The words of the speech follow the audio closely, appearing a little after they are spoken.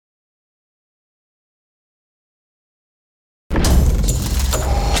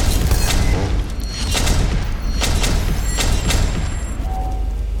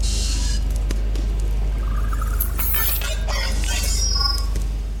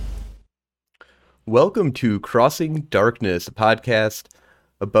Welcome to Crossing Darkness, a podcast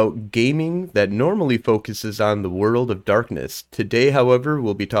about gaming that normally focuses on the world of darkness. Today, however,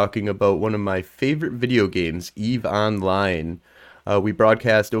 we'll be talking about one of my favorite video games, EVE Online. We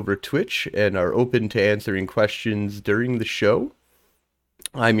broadcast over Twitch and are open to answering questions during the show.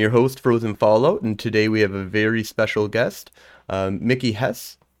 I'm your host, Frozen Fallout, and today we have a very special guest, Mickey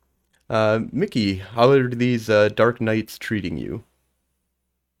Hess. Mickey, how are these dark nights treating you?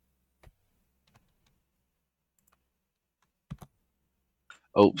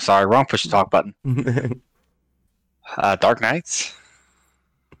 Oh, sorry, wrong push to talk button. Dark Knights.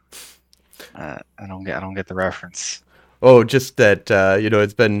 I don't get the reference. Oh, just that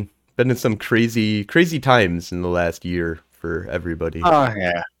it's been in some crazy times in the last year for everybody. Oh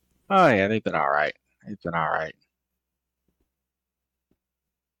yeah, they've been all right. They've been all right.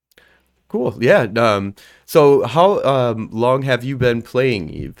 Cool. Yeah. So how long have you been playing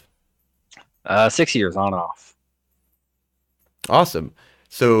Eve? 6 years on and off. Awesome.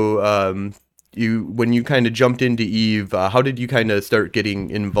 So you when you kind of jumped into Eve, how did you kind of start getting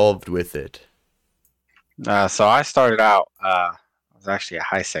involved with it? So I started out. I was actually a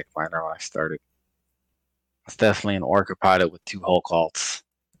high sec miner when I started. I was definitely an orca pilot with two Hulk alts,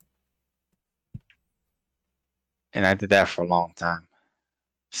 and I did that for a long time.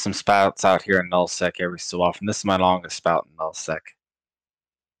 Some spouts out here in nullsec every so often. This is my longest spout in nullsec.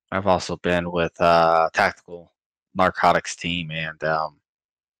 I've also been with tactical narcotics team, and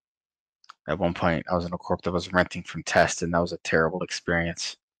at one point I was in a corp that was renting from Test, and that was a terrible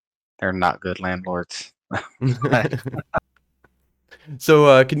experience. They're not good landlords. But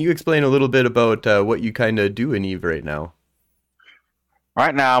So can you explain a little bit about what you kind of do in Eve right now?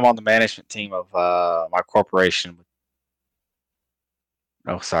 right now I'm on the management team of my corporation.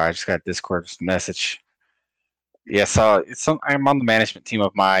 Oh, sorry, I just got a Discord message. Yeah, so I'm on the management team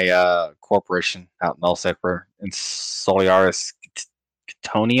of my corporation out in Nullsec. We're in Solaris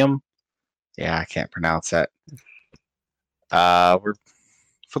Catonium. Yeah, I can't pronounce that. We're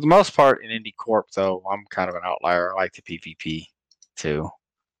for the most part in Indie Corp, though. I'm kind of an outlier. I like the PvP too,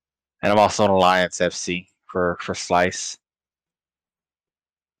 and I'm also an Alliance FC for Slice.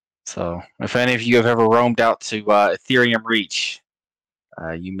 So, if any of you have ever roamed out to Ethereum Reach,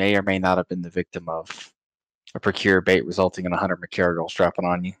 you may or may not have been the victim of a procure bait resulting in 100 McCarrigles dropping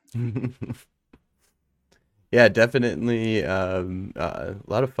on you. Yeah, definitely a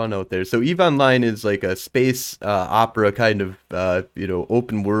lot of fun out there. So EVE Online is like a space opera kind of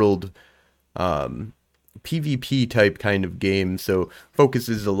open world um, PvP type kind of game. So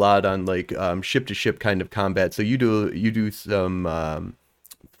focuses a lot on like ship to ship kind of combat. So you do some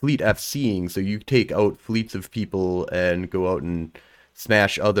fleet FCing. So you take out fleets of people and go out and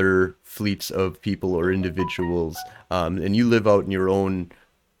smash other fleets of people or individuals. And you live out in your own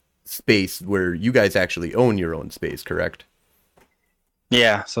space where you guys actually own your own space, correct?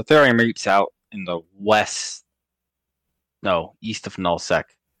 Yeah, so Ethereum Reach's out in the west, no, east of Nullsec.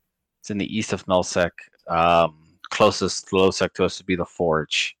 It's in the east of Nullsec. Closest to Lowsec to us would be the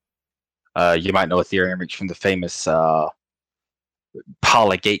Forge. You might know Ethereum Reach from the famous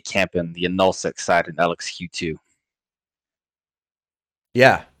Polygate camp in the Nullsec side in LXQ2.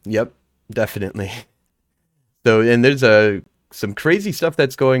 Yeah, yep, definitely. So, and there's some crazy stuff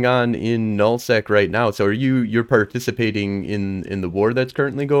that's going on in nullsec right now. So, you're participating in the war that's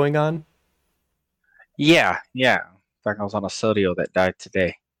currently going on? Yeah. In fact, I was on a Sodio that died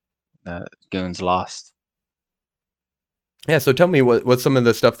today. Goons lost. Yeah. So, tell me what's some of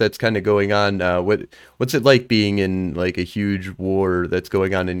the stuff that's kind of going on. What's it like being in like a huge war that's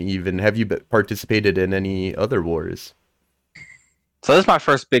going on in Eve? And have you participated in any other wars? So this is my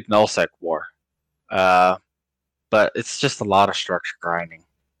first big nullsec war. Uh, but it's just a lot of structure grinding.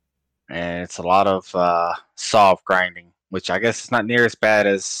 And it's a lot of solve grinding, which I guess is not near as bad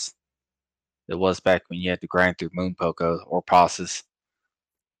as it was back when you had to grind through Moon Poco or Posses.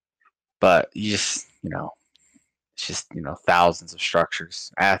 But it's just, thousands of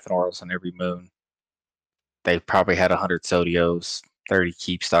structures. Athenors on every moon. They probably had 100 Sodios, 30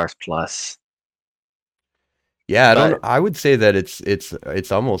 Keep Stars plus. Yeah, I don't. But I would say that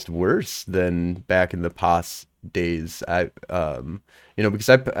it's almost worse than back in the past days. Because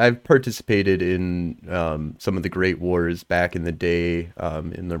I've participated in some of the Great Wars back in the day,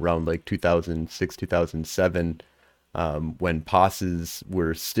 in around like 2006, 2007, when posses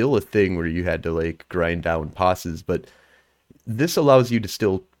were still a thing where you had to like grind down posses, but this allows you to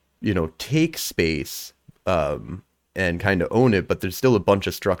still, take space and kind of own it, but there's still a bunch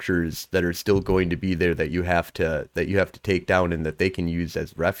of structures that are still going to be there that you have to take down and that they can use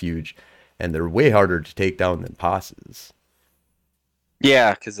as refuge, and they're way harder to take down than posses.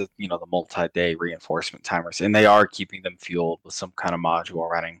 Yeah, because of the multi-day reinforcement timers, and they are keeping them fueled with some kind of module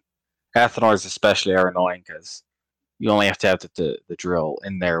running. Athanors especially are annoying because you only have to have the drill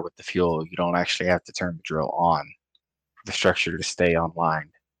in there with the fuel. You don't actually have to turn the drill on for the structure to stay online.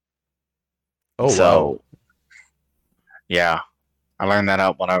 And Oh wow. so, yeah, I learned that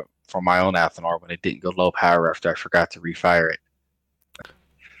out from my own Athanor when it didn't go low power after I forgot to refire it.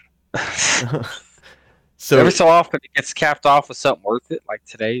 Every So, so often it gets capped off with something worth it. Like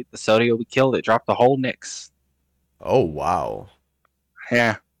today, the Sodio we killed, it dropped the whole Nyx. oh wow.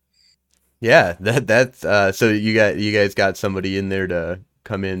 Yeah. Yeah, that's so you guys got somebody in there to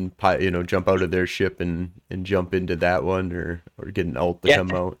come in, jump out of their ship and jump into that one, or get an ult to Yeah.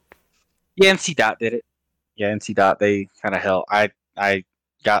 come out. Yeah, NC Dot did it. Yeah, NC Dot, they kind of held. I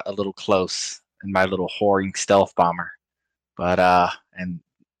got a little close in my little whoring stealth bomber, but and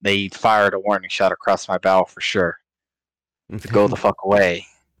they fired a warning shot across my bow for sure to go the fuck away.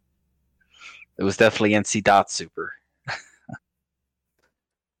 It was definitely NC Dot super.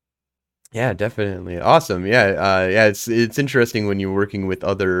 Yeah, definitely. Awesome. Yeah, yeah, it's interesting when you're working with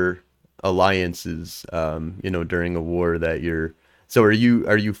other alliances, during a war that you're so are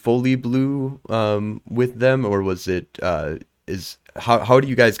you fully blue with them, or was it is how do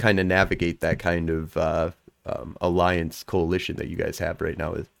you guys kind of navigate that kind of alliance coalition that you guys have right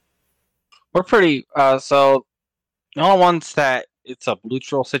now? We're pretty. So the only ones that it's a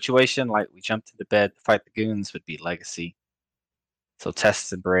neutral situation, like we jumped into bed to fight the goons, would be Legacy. So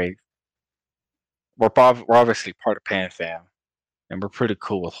Tests and Brave. We're obviously part of PanFam, and we're pretty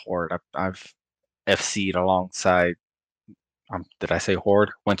cool with Horde. I've FC'd alongside. Did I say Horde?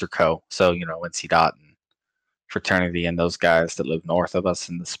 Winter Co. So NC Dot and Fraternity and those guys that live north of us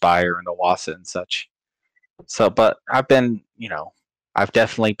in the Spire and the Wassa and such. So, but I've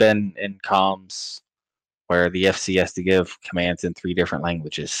definitely been in comms where the FC has to give commands in 3 different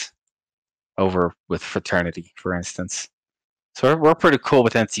languages over with Fraternity, for instance. So we're pretty cool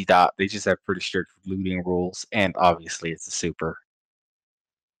with NC Dot. They just have pretty strict looting rules, and obviously it's a super.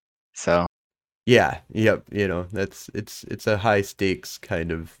 So Yeah, yep, that's it's a high stakes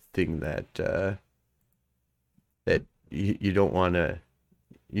kind of thing that you don't want to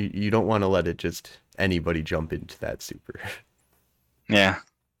you don't want to let it just anybody jump into that super. yeah.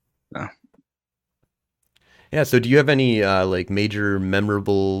 So, Yeah, so do you have any like major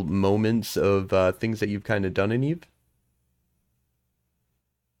memorable moments of things that you've kind of done in Eve?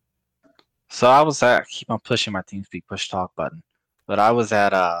 so I was at. I keep on pushing my TeamSpeak push talk button, but I was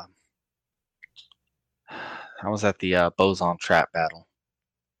at the Boson trap battle.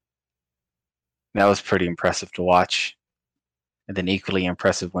 That was pretty impressive to watch, and then equally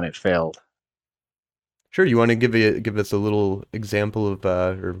impressive when it failed. Sure, you want to give us a little example of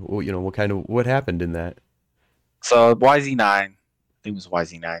or what kind of what happened in that? So YZ9, I think it was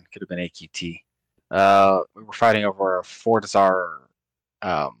YZ9, could have been AQT. We were fighting over a Fortizar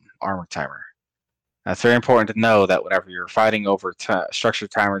armor timer. Now, it's very important to know that whenever you're fighting over structure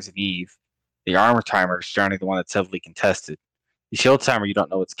timers in Eve, the armor timer is generally the one that's heavily contested. The shield timer, you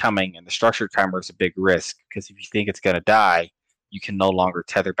don't know what's coming, and the structure timer is a big risk because if you think it's going to die, you can no longer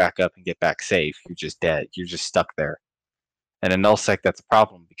tether back up and get back safe. You're just dead. You're just stuck there. And in nullsec, that's a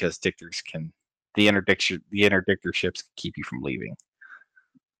problem because the interdictor ships can keep you from leaving.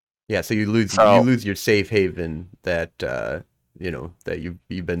 Yeah, so you So, lose your safe haven that that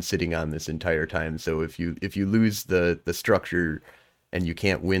you've been sitting on this entire time. So if you lose the structure and you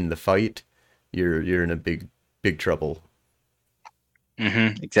can't win the fight, you're in a big trouble.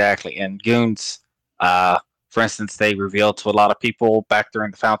 exactly. And goons, uh, for instance, they revealed to a lot of people back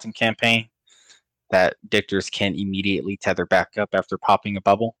during the Fountain campaign that dictors can immediately tether back up after popping a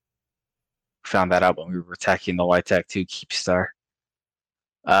bubble. We found that out when we were attacking the YTAC 2 Keepstar.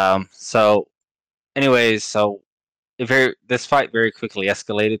 So, anyways, this fight very quickly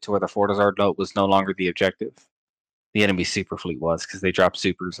escalated to where the Fortizar note was no longer the objective. The enemy super fleet was because they dropped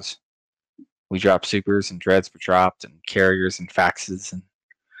supers. We dropped supers and dreads were dropped and carriers and faxes, and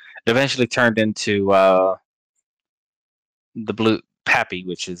it eventually turned into the blue Pappy,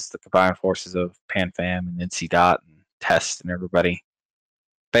 which is the combined forces of PanFam and NC Dot and Test and everybody,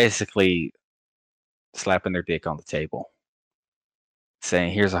 basically slapping their dick on the table,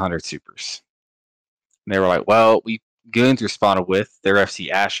 saying, "Here's 100 supers." And they were like, "Well, we goons responded with their FC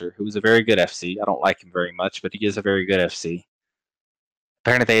Asher, who is a very good FC. I don't like him very much, but he is a very good FC.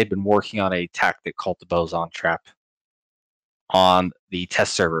 Apparently, they had been working on a tactic called the Boson Trap on the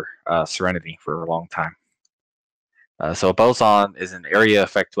test server Serenity for a long time. So a boson is an area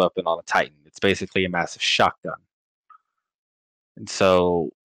effect weapon on a Titan. It's basically a massive shotgun. And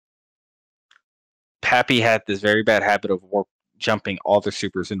so Pappy had this very bad habit of jumping all their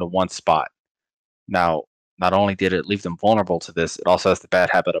supers into one spot. Now, not only did it leave them vulnerable to this, it also has the bad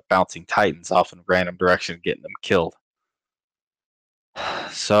habit of bouncing Titans off in a random direction and getting them killed.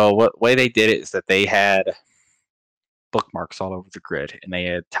 So what way they did it is that they had bookmarks all over the grid, and they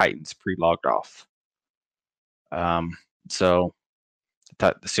had Titans pre-logged off. So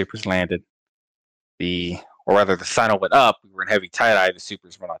the supers landed. Or rather, the signal went up. We were in heavy tie-dye. The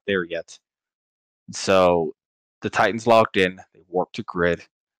supers were not there yet. So the Titans logged in. They warped to grid.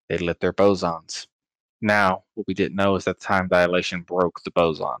 They lit their bosons. Now, what we didn't know is that time dilation broke the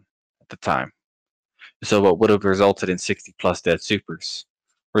boson at the time. So what would have resulted in 60 plus dead supers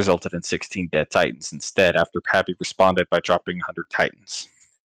resulted in 16 dead Titans instead after Pappy responded by dropping 100 Titans.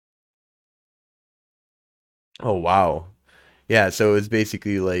 Oh wow. Yeah, so it was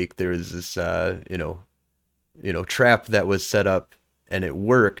basically like there was this trap that was set up and it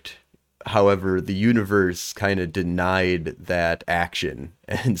worked. However, the universe kind of denied that action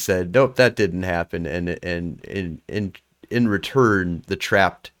and said, "Nope, that didn't happen." And in return, the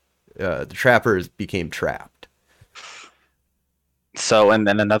trappers became trapped. So, and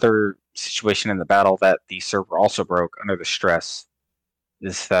then another situation in the battle that the server also broke under the stress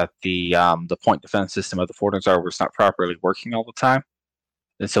is that the point defense system of the Fortizar was not properly working all the time,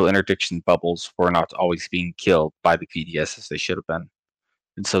 and so interdiction bubbles were not always being killed by the PDS as they should have been,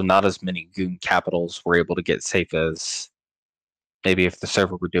 and so not as many goon capitals were able to get safe as maybe if the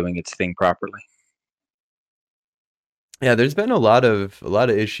server were doing its thing properly. Yeah, there's been a lot of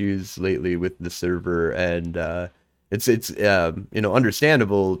issues lately with the server, and it's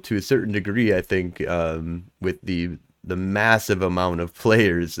understandable to a certain degree. I think with the massive amount of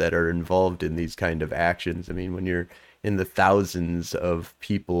players that are involved in these kind of actions. I mean, when you're in the thousands of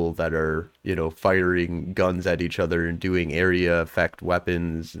people that are firing guns at each other and doing area effect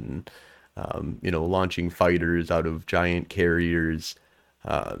weapons and launching fighters out of giant carriers.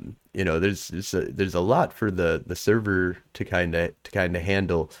 There's a lot for the server to kind of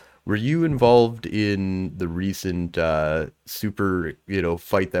handle. Were you involved in the recent super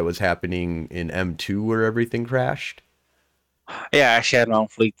fight that was happening in M2 where everything crashed? Yeah, I actually had my own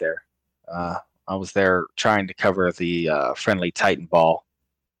fleet there. I was there trying to cover the friendly Titan ball.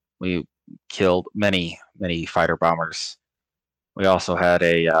 We killed many, many fighter bombers. We also had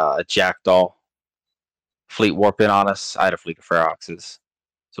a Jackdaw fleet warp in on us. I had a fleet of Feroxes.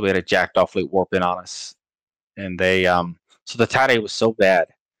 So we had a Jackdaw fleet warp in on us. And so the Tade was so bad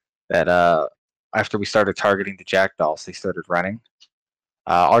that after we started targeting the Jackdaws, they started running.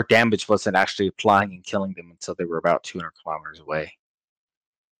 Our damage wasn't actually applying and killing them until they were about 200 kilometers away.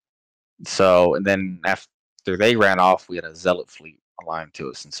 So, and then after they ran off, we had a Zealot fleet aligned to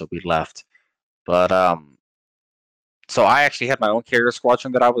us, and so we left. But so I actually had my own carrier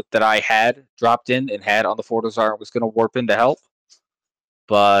squadron that I had dropped in and had on the Fortizar and was going to warp in to help.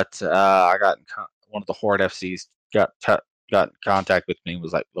 But I got one of the Horde FCs got in contact with me and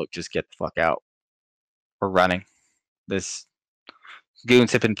was like, "Look, just get the fuck out. We're running. This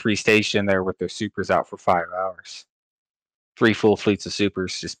goons have been pre-stationed there with their supers out for 5 hours. 3 full fleets of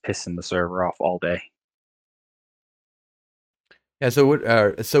supers just pissing the server off all day." Yeah,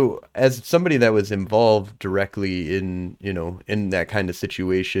 so so as somebody that was involved directly in that kind of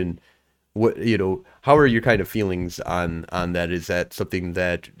situation, how are your kind of feelings on that? Is that something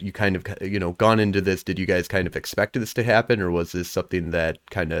that you kind of gone into this? Did you guys kind of expect this to happen, or was this something that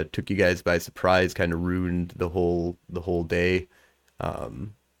kind of took you guys by surprise, kind of ruined the whole day?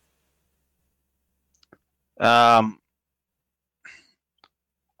 Um, Um,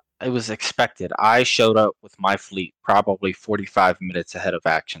 it was expected. I showed up with my fleet probably 45 minutes ahead of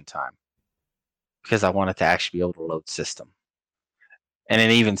action time because I wanted to actually be able to load system. And it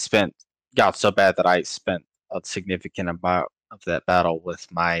even got so bad that I spent a significant amount of that battle with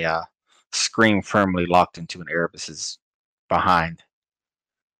my screen firmly locked into an Erebus's behind.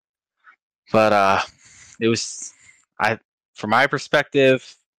 But it was, from my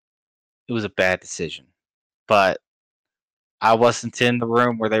perspective, it was a bad decision. But I wasn't in the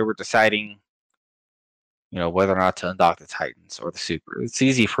room where they were deciding, whether or not to undock the Titans or the Super. It's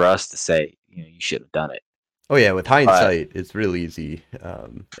easy for us to say, you should have done it. oh yeah, with But hindsight, it's real easy,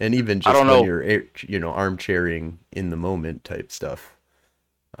 and even I just don't when know. you're armchairing in the moment type stuff.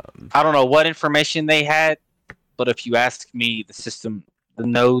 Um, I don't know what information they had, but if you ask me, the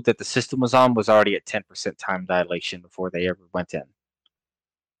node that the system was on was already at 10% time dilation before they ever went in.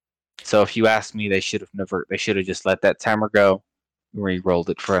 So if you ask me, they should have just let that timer go and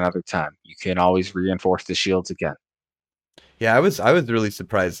re-rolled it for another time. You can always reinforce the shields again. Yeah, I was really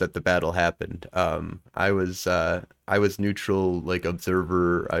surprised that the battle happened. I was neutral, like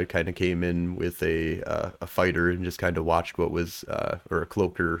observer. I kind of came in with a fighter and just kind of watched what was or a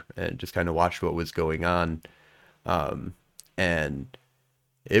cloaker and just kind of watched what was going on. Um, and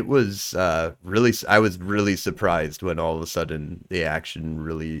it was really I was really surprised when all of a sudden the action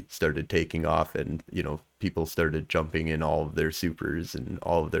really started taking off and people started jumping in all of their supers and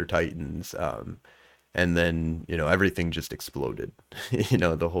all of their titans. And then everything just exploded.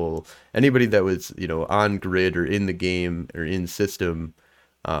 The whole anybody that was on grid or in the game or in system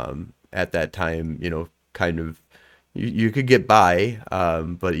at that time, kind of you could get by,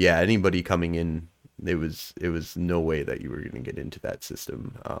 but yeah, anybody coming in, it was no way that you were going to get into that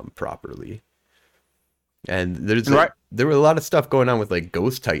system properly. And And right. there were a lot of stuff going on with like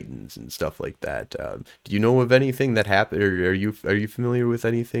ghost titans and stuff like that. Do you know of anything that happened, or are you familiar with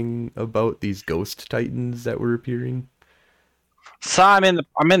anything about these ghost titans that were appearing? So I'm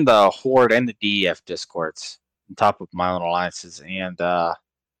in the Horde and the DEF discords on top of my own alliances, and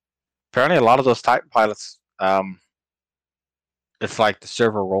apparently a lot of those Titan pilots, it's like the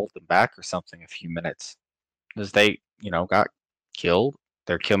server rolled them back or something a few minutes because they got killed.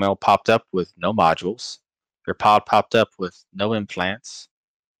 Their kill mail popped up with no modules. Their pod popped up with no implants.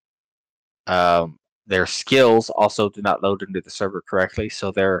 Their skills also do not load into the server correctly,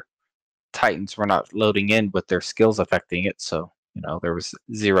 so their Titans were not loading in with their skills affecting it. So there was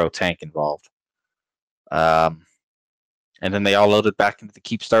zero tank involved. Um, and then they all loaded back into the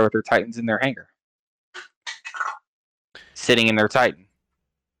Keepstar with their Titans in their hangar, sitting in their Titan.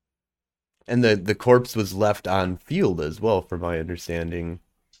 And the corpse was left on field as well, from my understanding.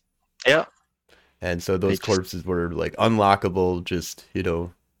 Yeah, And so those they just corpses were like unlockable, just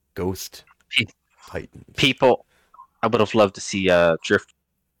ghost titans. people. I would have loved to see drift.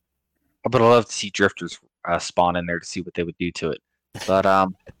 I would have loved to see drifters spawn in there to see what they would do to it. But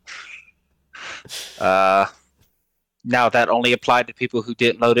uh, now that only applied to people who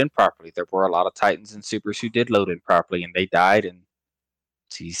didn't load in properly. There were a lot of Titans and Supers who did load in properly, and they died. And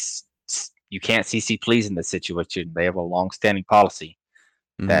you can't CC please in this situation. They have a long-standing policy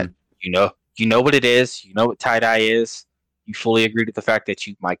that Hmm. you know what it is. You know what tie-dye is. You fully agree to the fact that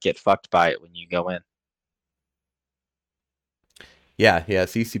you might get fucked by it when you go in. Yeah.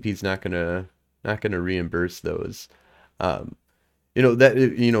 CCP's not gonna reimburse those. Um,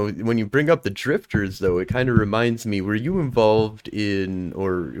 when you bring up the drifters, though, it kind of reminds me, were you involved in,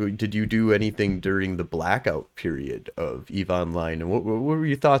 or did you do anything during the blackout period of EVE Online? And what were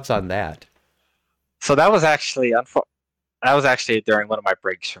your thoughts on that? So that was actually during one of my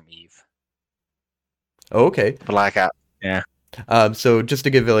breaks from Eve. Oh, okay. Blackout. Yeah. So just to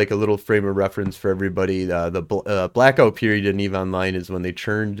give like a little frame of reference for everybody, the blackout period in EVE Online is when they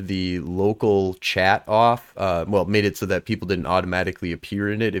turned the local chat off. Well, made it so that people didn't automatically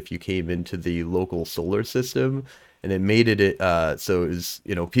appear in it if you came into the local solar system, and it made it so it was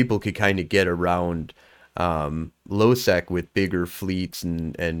people could kind of get around LowSec with bigger fleets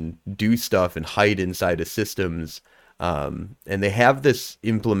and do stuff and hide inside of systems. And they have this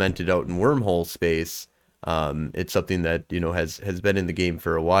implemented out in wormhole space. It's something that has been in the game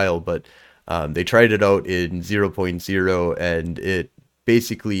for a while, but they tried it out in 0.0, and it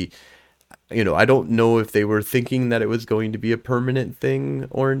basically, I don't know if they were thinking that it was going to be a permanent thing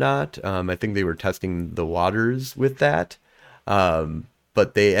or not. I think they were testing the waters with that.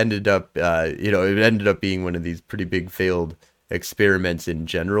 But they ended up, it ended up being one of these pretty big failed experiments in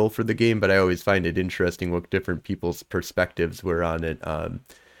general for the game. But I always find it interesting what different people's perspectives were on it. I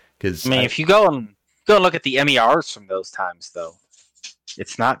Because mean, if you go and look at the MERs from those times, though,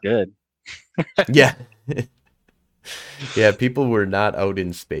 it's not good. yeah. Yeah, people were not out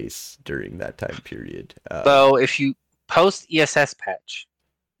in space during that time period. So if you post ESS patch,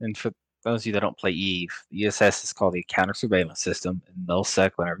 and for those of you that don't play Eve, the ESS is called the Counter Surveillance System in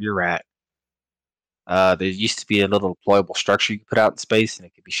nullsec whenever you're at. There used to be a little deployable structure you could put out in space, and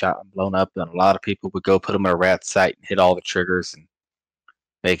it could be shot and blown up. And a lot of people would go put them in a rat site and hit all the triggers and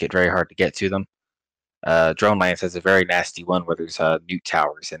make it very hard to get to them. Drone Lance has a very nasty one where there's nuke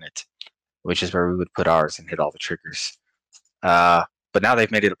towers in it, which is where we would put ours and hit all the triggers. But now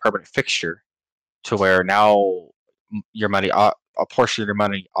they've made it a permanent fixture to where now your money, a portion of your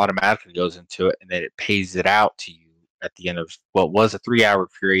money automatically goes into it, and then it pays it out to you at the end of what was a 3-hour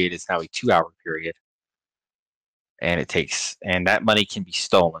period is now a 2-hour period. And that money can be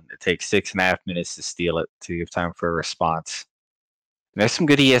stolen. It takes 6.5 minutes to steal it to give time for a response. And there's some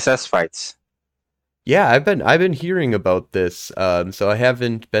good ESS fights. Yeah, I've been hearing about this. So I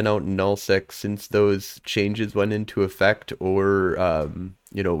haven't been out in nullsec since those changes went into effect, or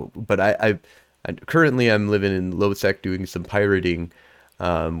but currently I'm living in Lowsec doing some pirating,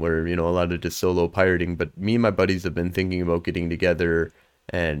 where a lot of just solo pirating. But me and my buddies have been thinking about getting together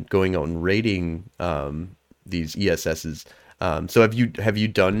and going out and raiding these ESSs. So have you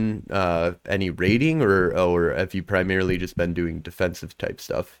done any raiding, or have you primarily just been doing defensive type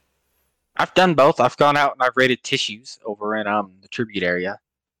stuff? I've done both. I've gone out and I've raided tissues over in the tribute area.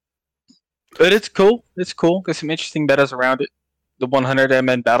 But it's cool. It's cool. There's some interesting metas around it. The 100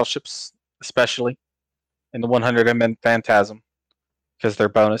 MN battleships, especially, and the 100 MN Phantasm, because they're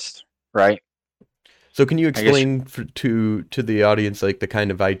bonused, right? So can you I guess explain to the audience like the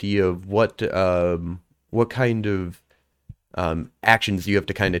kind of idea of what kind of actions you have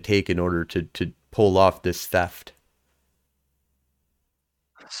to kind of take in order to pull off this theft?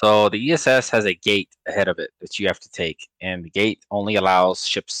 so. The ESS has a gate ahead of it that you have to take, and the gate only allows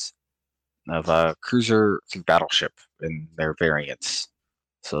ships of cruiser through battleship in their variants.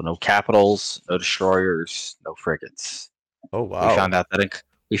 So no capitals, no destroyers, no frigates. Oh We wow. found out that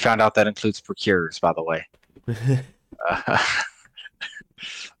we found out that includes procurers, by the way. Uh,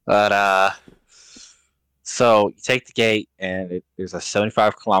 but so you take the gate, and there's a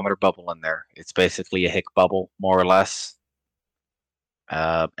 75-kilometer bubble in there. It's basically a Hick bubble, more or less.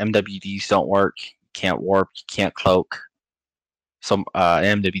 MWDs don't work. You can't warp. You can't cloak. Some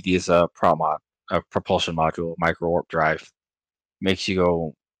MWD is a a propulsion module, micro warp drive. Makes you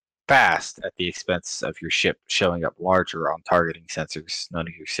go fast at the expense of your ship showing up larger on targeting sensors, none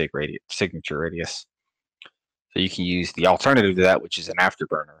of your signature radius. So you can use the alternative to that, which is an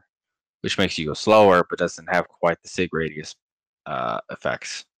afterburner, which makes you go slower but doesn't have quite the sig radius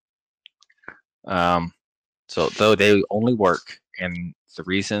effects. Um, so though they only work, and the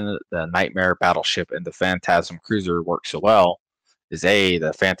reason the Nightmare battleship and the Phantasm cruiser work so well is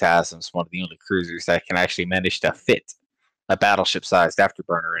the Phantasm is one of the only cruisers that can actually manage to fit a battleship-sized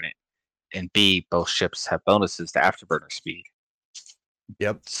afterburner in it, and B, both ships have bonuses to afterburner speed.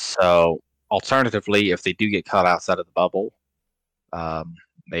 Yep. So alternatively, if they do get caught outside of the bubble, um,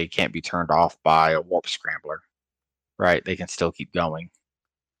 they can't be turned off by a warp scrambler, right? They can still keep going,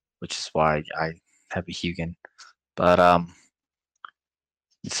 which is why I have a Hugin. But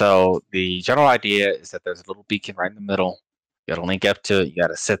so the general idea is that there's a little beacon right in the middle. You got to link up to it. You got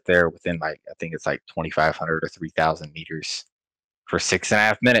to sit there within I think it's like 2,500 or 3,000 meters for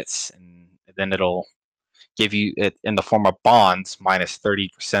 6.5 minutes, and then it'll give you it in the form of bonds minus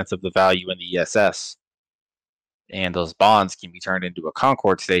 30% of the value in the ESS. And those bonds can be turned into a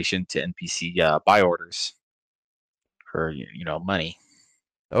Concord station to NPC buy orders for money.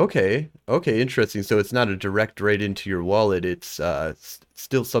 Okay. Okay. Interesting. So it's not a direct right into your wallet. It's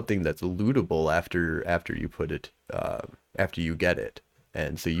still something that's lootable after you put it after you get it,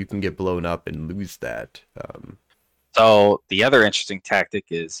 and so you can get blown up and lose that. So the other interesting tactic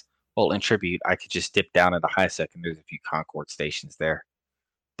is, well, in tribute, I could just dip down into high sec and there's a few Concord stations there.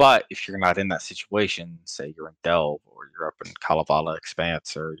 But if you're not in that situation, say you're in Delve or you're up in Kalevala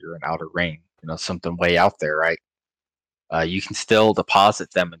Expanse or you're in Outer Ring, something way out there, right? You can still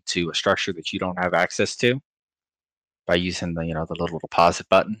deposit them into a structure that you don't have access to by using the little deposit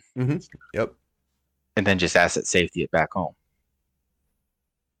button, Yep. and then just asset safety it back home.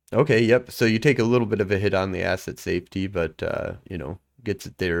 Okay. Yep. So you take a little bit of a hit on the asset safety, but gets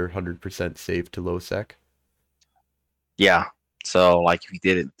it there 100% safe to low sec. Yeah. So like if you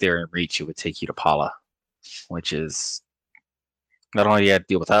did it there in Reach, it would take you to Pala, which is not only you had to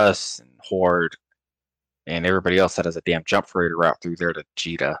deal with us and Horde and everybody else that has a damn jump freighter route through there to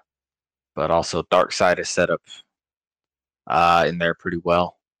Jita, but also Dark Side is set up in there pretty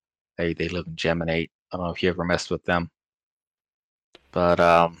well. They live in Geminate. I don't know if you ever messed with them, but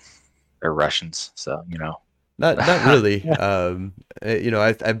they're Russians, so Not really.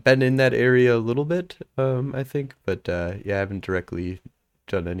 I've been in that area a little bit, I think, but yeah, I haven't directly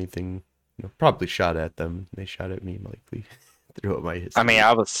done anything. Probably shot at them. They shot at me likely throughout my I mean,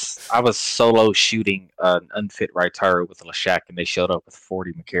 history. I was solo shooting an unfit Raitaru with a Lashak, and they showed up with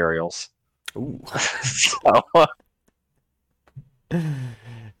 40 Macarials. Ooh. So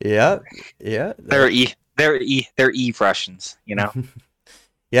Yeah, yeah, they're Eve Russians,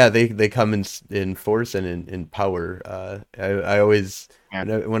 yeah. They come in force and in power. I always Yeah.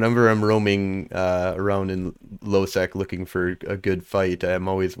 whenever I'm roaming around in Losec looking for a good fight, I'm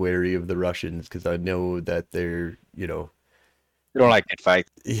always wary of the Russians because I know that they're They don't like good fights.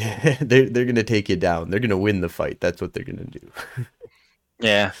 yeah, they're gonna take you down. They're gonna win the fight. That's what they're gonna do.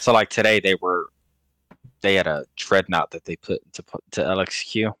 Yeah. So like today they had a dreadnought that they put to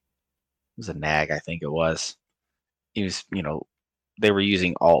LXQ. It was a nag, I think it was. It was, they were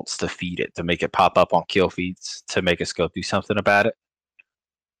using alts to feed it to make it pop up on kill feeds to make us go do something about it.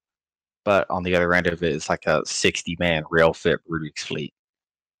 but on the other end of it, it's like a 60-man real fit Rubik's fleet.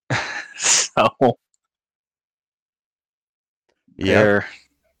 So Yep.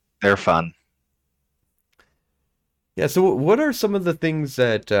 they're fun. Yeah, so what are some of the things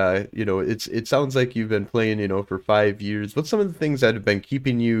that it sounds like you've been playing, for 5 years. What's some of the things that have been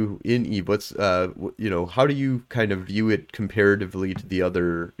keeping you in Eve? What's how do you kind of view it comparatively to the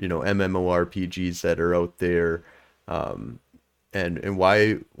other, MMORPGs that are out there? Um, and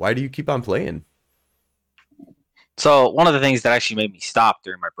why do you keep on playing? So one of the things that actually made me stop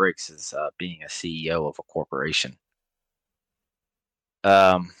during my breaks is being a CEO of a corporation.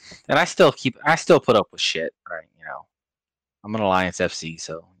 And I still put up with shit, right? I'm an Alliance FC,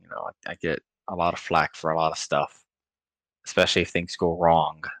 so I get a lot of flack for a lot of stuff, especially if things go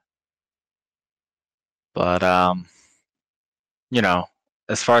wrong. But you know,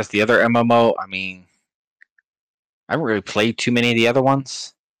 as far as the other MMO, I mean, I haven't really played too many of the other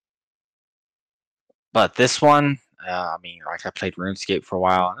ones, but this one, I mean, like I played RuneScape for a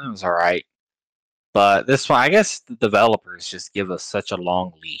while, and it was all right. But this one, I guess the developers just give us such a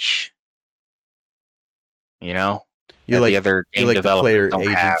long leash, you know, You that the like other you game like the developers player don't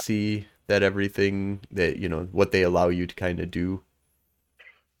have. agency that everything that, what they allow you to kind of do.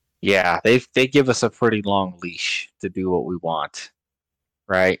 Yeah, they give us a pretty long leash to do what we want,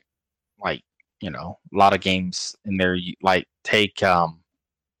 right? Like, a lot of games in there, like take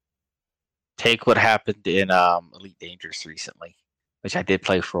what happened in Elite Dangerous recently, which I did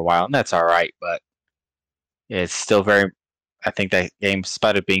play for a while, and that's all right, but it's still very. I think that game,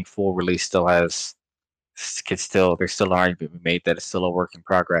 despite it being full release, still has could still there's still an argument to be made that it's still a work in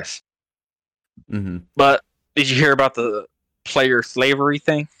progress. Hmm. But did you hear about the player slavery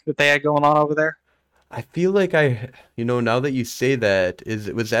thing that they had going on over there? I feel like now that you say that,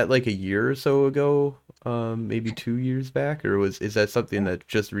 was that like a year or so ago, maybe 2 years back, or is that something that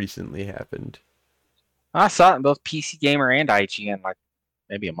just recently happened? I saw it in both PC Gamer and IGN like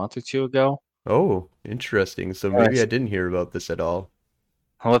maybe a month or two ago. Oh, interesting. So maybe I Yes. didn't hear about this at all.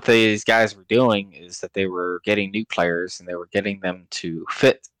 What these guys were doing is that they were getting new players and they were getting them to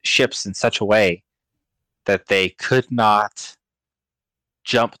fit ships in such a way that they could not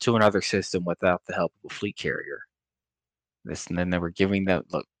jump to another system without the help of a fleet carrier. And then they were giving them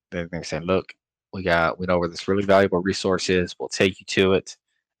look. They're saying, "Look, we know where this really valuable resource is. We'll take you to it,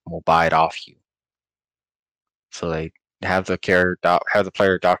 and we'll buy it off you." So they have the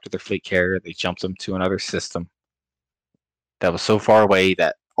player doctor their fleet carrier. They jump them to another system that was so far away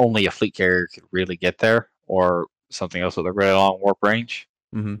that only a fleet carrier could really get there, or something else with a really long warp range.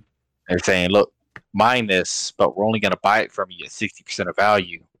 Hmm. They're saying, "Look, mine this, but we're only going to buy it from you at 60% of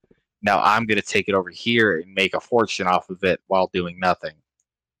value. Now I'm going to take it over here and make a fortune off of it while doing nothing."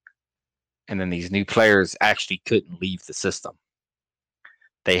 And then these new players actually couldn't leave the system.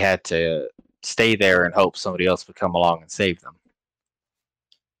 They had to stay there and hope somebody else would come along and save them.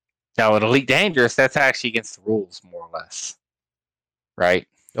 Now, in Elite Dangerous, that's actually against the rules, more or less, right?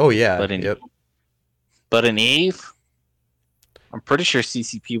 Oh yeah, But in yep. but in Eve, I'm pretty sure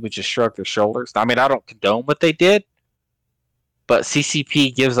CCP would just shrug their shoulders. I mean, I don't condone what they did, but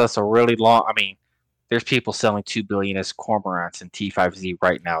CCP gives us a really long. I mean, there's people selling 2 billion as cormorants in T5Z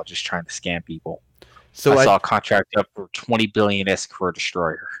right now, just trying to scam people. I So I saw a contract up for 20 billion ISK for a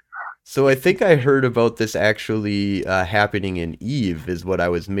destroyer. So I think I heard about this actually happening in Eve, is what I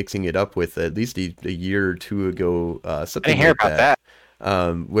was mixing it up with at least a year or two ago, I didn't something hear like about that.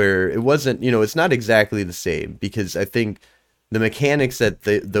 that. Where it wasn't, it's not exactly the same because I think the mechanics that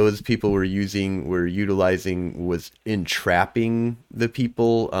those people were utilizing was entrapping the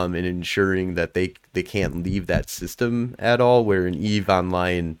people, and ensuring that they can't leave that system at all. Where in Eve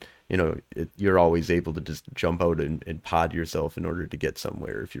Online, you're always able to just jump out and pod yourself in order to get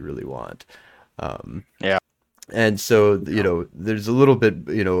somewhere if you really want. Um, Yeah. and so, there's a little bit,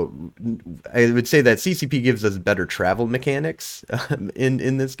 I would say that CCP gives us better travel mechanics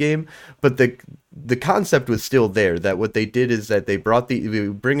in this game, but the concept was still there. That what they did is that they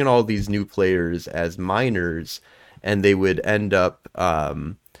bring in all these new players as miners, and they would end up,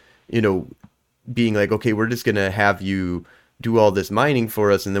 you know, being like, okay, we're just gonna have you do all this mining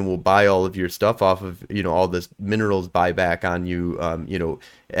for us, and then we'll buy all of your stuff off of, all this minerals buyback on you,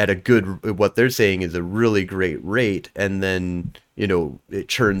 at a good, what they're saying is a really great rate, and then it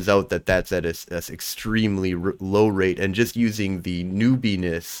turns out that that's at a extremely low rate, and just using the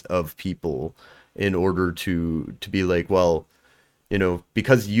newbiness of people in order to be like, well,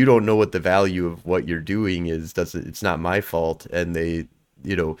 because you don't know what the value of what you're doing is, doesn't it's not my fault. And they,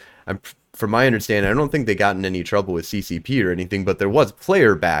 I'm from my understanding, I don't think they got in any trouble with CCP or anything, but there was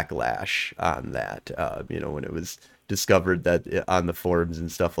player backlash on that. When it was discovered that on the forums and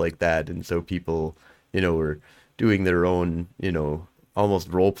stuff like that, and so people, were doing their own, almost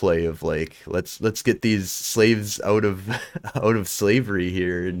role play of like, let's get these slaves out of out of slavery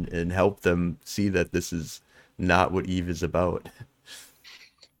here and help them see that this is not what Eve is about.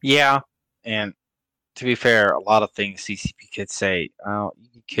 Yeah, and to be fair, a lot of things CCP could say, oh,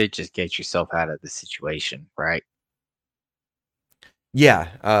 you could just get yourself out of the situation, right? Yeah,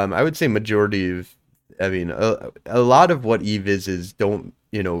 I would say majority of, I mean, a lot of what Eve is don't,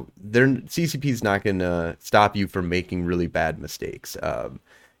 they're CCP's not gonna stop you from making really bad mistakes.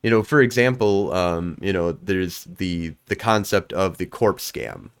 For example, there's the concept of the corpse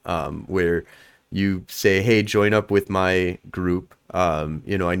scam, where you say, hey, join up with my group.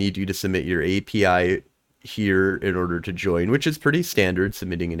 I need you to submit your API here in order to join, which is pretty standard,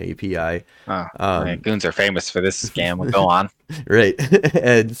 submitting an API. Oh, man, goons are famous for this scam. Go on. Right.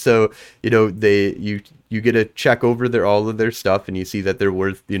 And so, you get to check over all of their stuff, and you see that they're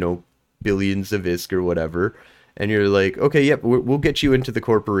worth, billions of ISK or whatever. And you're like, okay, yep, we'll get you into the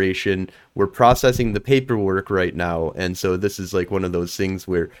corporation. We're processing the paperwork right now. And so this is like one of those things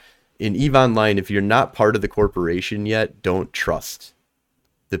where in EVE Online, if you're not part of the corporation yet, don't trust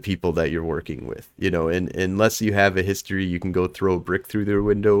the people that you're working with, and unless you have a history, you can go throw a brick through their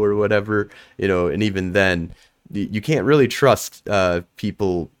window or whatever, and even then you can't really trust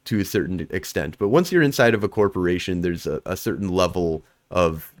people to a certain extent. But once you're inside of a corporation, there's a certain level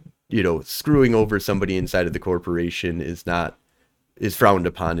of, screwing over somebody inside of the corporation is frowned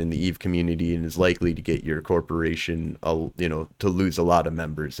upon in the EVE community, and is likely to get your corporation, to lose a lot of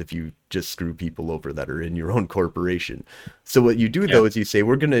members if you just screw people over that are in your own corporation. So what you do though is you say,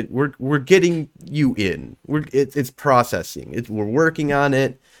 we're getting you in. It's processing. We're working on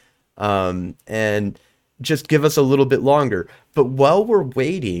it, and just give us a little bit longer. But while we're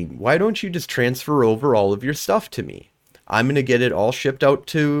waiting, why don't you just transfer over all of your stuff to me? I'm gonna get it all shipped out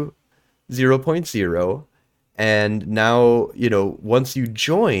to 0.0. And now, once you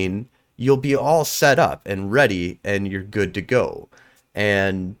join, you'll be all set up and ready, and you're good to go.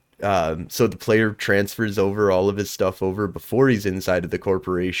 And so the player transfers over all of his stuff over before he's inside of the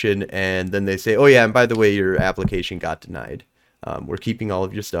corporation. And then they say, oh, yeah, and by the way, your application got denied. We're keeping all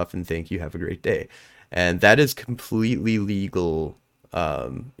of your stuff, and thank you. Have a great day. And that is completely legal,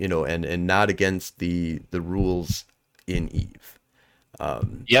 and not against the rules in EVE.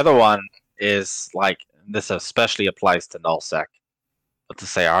 The other one is like, this especially applies to nullsec, but to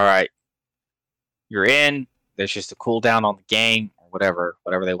say, all right, you're in, there's just a cooldown on the game, or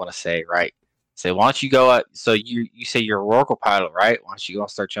whatever they want to say, right? Say, why don't you go out, so you say you're a Oracle pilot, right? Why don't you go and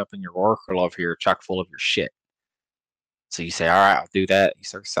start jumping your Oracle over here chock full of your shit? So you say, all right, I'll do that. You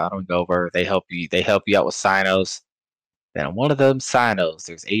start sounding over. They help you out with Sinos. Then on one of them Sinos,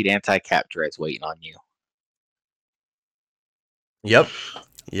 there's 8 anti-cap dreads waiting on you. Yep.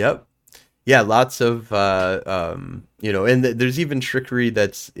 Yeah, lots of, and there's even trickery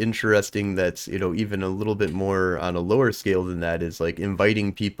that's interesting, that's, even a little bit more on a lower scale than that, is like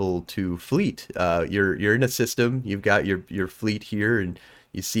inviting people to fleet. You're in a system, you've got your fleet here, and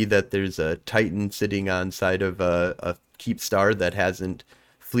you see that there's a Titan sitting on side of a Keep Star that hasn't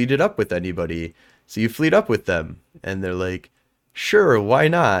fleeted up with anybody. So you fleet up with them, and they're like, sure, why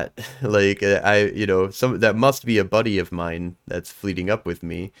not? Like, some that must be a buddy of mine that's fleeting up with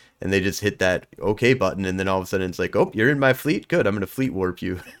me, and they just hit that okay button, and then all of a sudden it's like, oh, you're in my fleet, good, I'm gonna fleet warp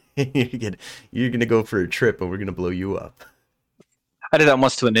you. You're gonna go for a trip, and we're gonna blow you up. I did that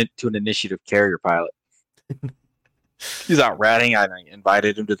once to an initiative carrier pilot. He's out ratting. I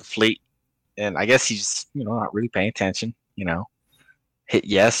invited him to the fleet, and I guess he's not really paying attention. Hit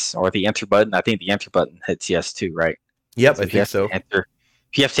yes, or the enter button. I think the enter button hits yes too, right? Yep, so I think so.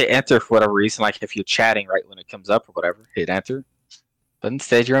 If you have to enter for whatever reason, like if you're chatting right when it comes up or whatever, hit enter. But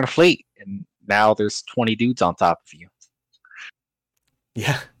instead, you're in a fleet, and now there's 20 dudes on top of you.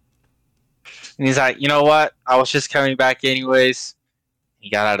 Yeah. And he's like, you know what? I was just coming back anyways. He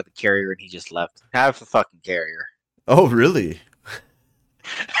got out of the carrier and he just left. Have the fucking carrier. Oh, really?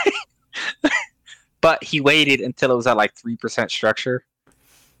 But he waited until it was at like 3% structure.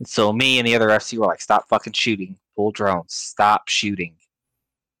 And so me and the other FC were like, stop fucking shooting. Pull drones. Stop shooting.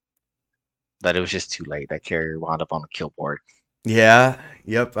 But it was just too late. That carrier wound up on the kill board. Yeah.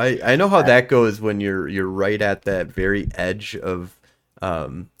 Yep. I know how that goes when you're right at that very edge of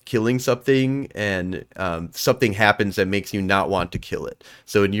killing something, and something happens that makes you not want to kill it.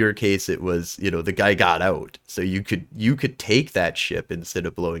 So in your case, it was, the guy got out, so you could take that ship instead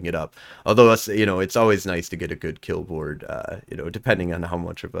of blowing it up. Although it's always nice to get a good kill board, depending on how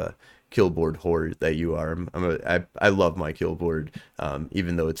much of a kill board whore that you are. I love my kill board,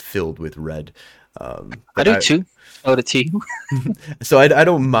 even though it's filled with red. I But do too. Oh, the team. so I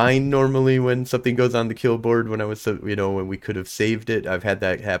don't mind normally when something goes on the kill board when I was, when we could have saved it. I've had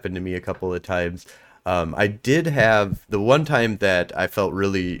that happen to me a couple of times. I did have the one time that I felt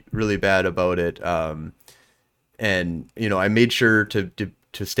really, really bad about it. And I made sure to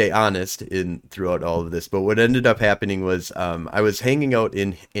stay honest in throughout all of this. But what ended up happening was I was hanging out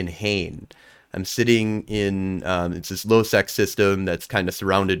in Hain. I'm sitting in it's this low sec system that's kind of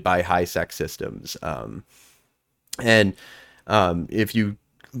surrounded by high sec systems. And if you're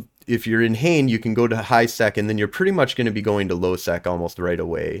in Hain, you can go to high sec, and then you're pretty much going to be going to low sec almost right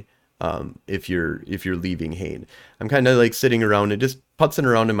away. If you're leaving Hain, I'm kind of like sitting around and just putzing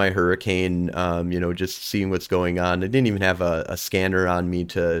around in my Hurricane, just seeing what's going on. I didn't even have a scanner on me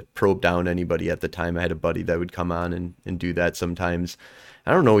to probe down anybody at the time. I had a buddy that would come on and do that sometimes.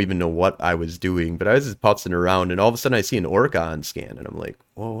 I don't even know what I was doing, but I was just putzing around, and all of a sudden I see an Orca on scan, and I'm like,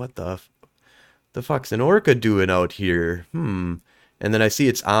 whoa, what the fuck's an Orca doing out here? And then I see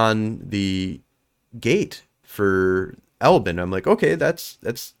it's on the gate for Elbin. I'm like, okay, that's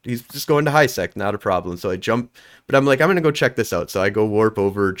he's just going to high sec, not a problem. So I jump, but I'm like, I'm gonna go check this out. So I go warp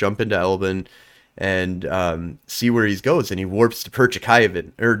over, jump into Elbin, and see where he goes, and he warps to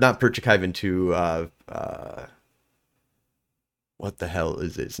Perchikaivan, or not Perchikaivan, to what the hell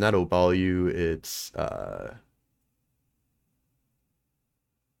is it? It's not Obalu, it's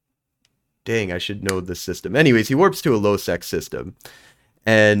dang, I should know the system. Anyways, he warps to a low sec system,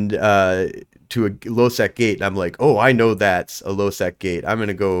 and to a low sec gate. And I'm like, oh, I know that's a low sec gate. I'm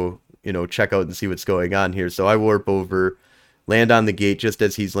gonna go, check out and see what's going on here. So I warp over, land on the gate just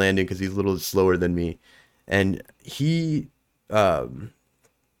as he's landing because he's a little slower than me, and he,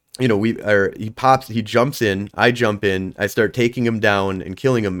 he jumps in, I jump in, I start taking him down and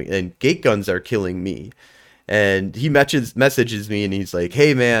killing him, and gate guns are killing me. And he messages me, and he's like,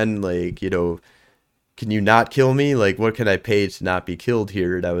 hey man, like, can you not kill me? Like, what can I pay to not be killed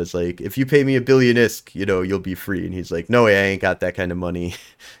here? And I was like, if you pay me 1 billion ISK, you'll be free. And he's like, no way, I ain't got that kind of money.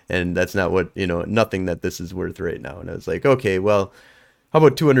 And that's not what, nothing that this is worth right now. And I was like, okay, well, how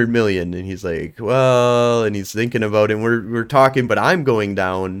about 200 million? And he's like, well, and he's thinking about it. And we're talking, but I'm going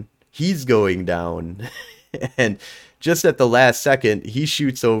down. He's going down. And just at the last second, he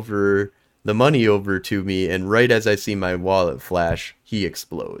shoots over the money over to me. And right as I see my wallet flash, he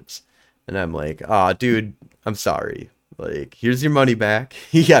explodes. And I'm like, "Ah, dude, I'm sorry. Like, here's your money back."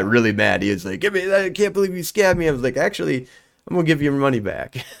 He got really mad. He was like, "Give me that. I can't believe you scammed me." I was like, "Actually, I'm gonna give you your money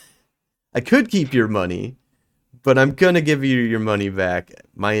back. I could keep your money, but I'm gonna give you your money back.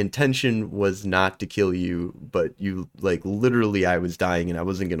 My intention was not to kill you, but you, like, literally, I was dying, and I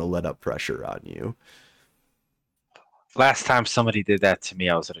wasn't gonna let up pressure on you." Last time somebody did that to me,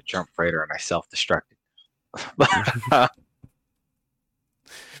 I was at a jump freighter and I self-destructed.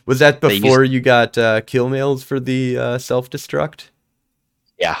 Was that before you got kill mails for the self-destruct?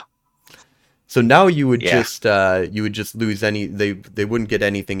 Yeah. So now you would just lose any, they wouldn't get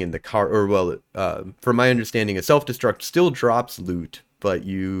anything in the car, or well, from my understanding, a self-destruct still drops loot, but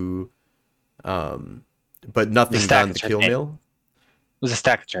but nothing's on the kill mail. It was a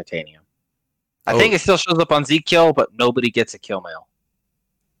stack of titanium. I think it still shows up on Zkill, but nobody gets a kill mail.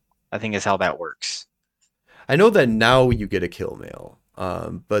 I think is how that works. I know that now you get a kill mail.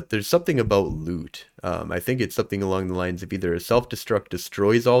 But there's something about loot. I think it's something along the lines of either a self-destruct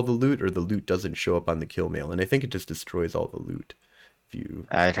destroys all the loot, or the loot doesn't show up on the kill mail. And I think it just destroys all the loot.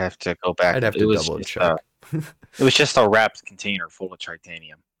 I'd have to go back. I'd have to double check. It was just a wrapped container full of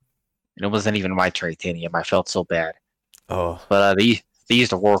titanium, and it wasn't even my titanium. I felt so bad. Oh, but they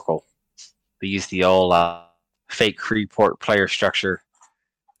used a Rorqual. They used the old fake Freeport player structure.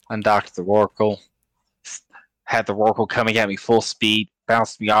 Undocked the Rorqual. Had the Rorqual coming at me full speed,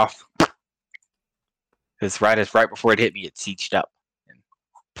 bounced me off. Because right before it hit me, it sieged up, and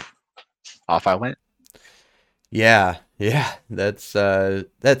off I went. Yeah, that's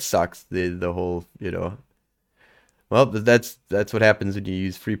that sucks. The whole, well, that's what happens when you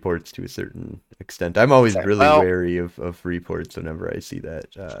use Freeports to a certain extent. I'm always really wary of Freeports whenever I see that.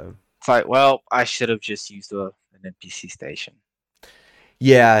 It's like, well, I should have just used an NPC station.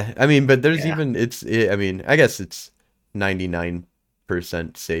 Yeah, I mean, but there's I mean, I guess it's 99%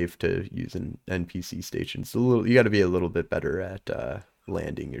 safe to use an NPC station. So you got to be a little bit better at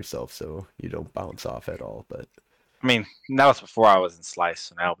landing yourself so you don't bounce off at all. But I mean, that was before I was in Slice,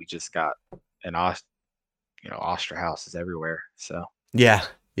 so now we just got an Ostra houses everywhere. So yeah,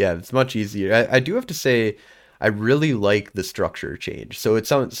 it's much easier. I do have to say, I really like the structure change. So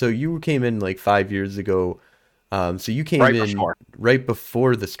so you came in like 5 years ago. So you came in right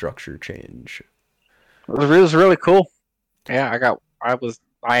before the structure change. It was really cool. Yeah,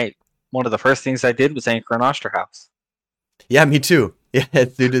 one of the first things I did was anchor an Osterhaus. Yeah, me too. Yeah,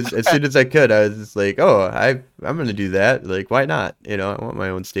 as soon as I could, I was just like, oh, I'm gonna do that. Like, why not? I want my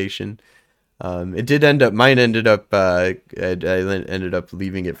own station. It did end up. Mine ended up. Ended up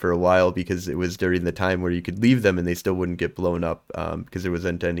leaving it for a while because it was during the time where you could leave them and they still wouldn't get blown up. Because there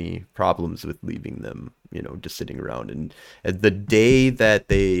wasn't any problems with leaving them. Just sitting around. And the day that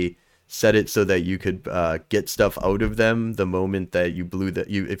they set it so that you could get stuff out of them, the moment that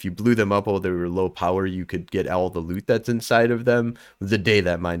if you blew them up while they were low power, you could get all the loot that's inside of them. The day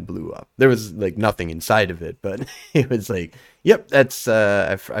that mine blew up, there was like nothing inside of it, but it was like, yep, that's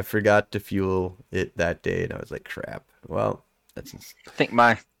I forgot to fuel it that day, and I was like, crap. Well, that's I think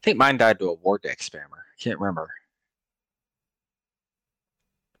mine died to a war deck spammer. I can't remember.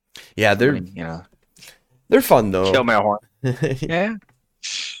 Yeah, I mean, they're fun though. kill my horn. Yeah.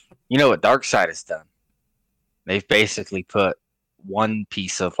 You know what Darkseid has done? They've basically put one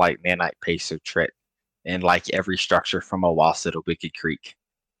piece of like nanite paste or trit in like every structure from Owasso to Wicked Creek.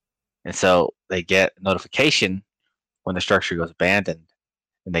 And so they get a notification when the structure goes abandoned,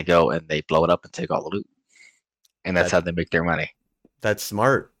 and they go and they blow it up and take all the loot. And that's how they make their money. That's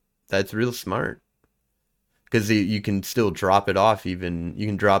smart. That's real smart. Because you can still drop it off, you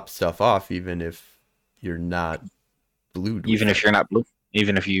can drop stuff off even if you're not blued. Even if you're not blue.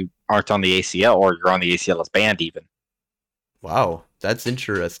 Even if you aren't on the ACL, or you're on the ACL as banned even. Wow, that's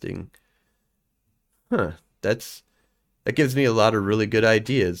interesting. Huh. That gives me a lot of really good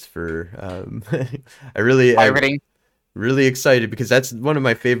ideas for I'm really excited because that's one of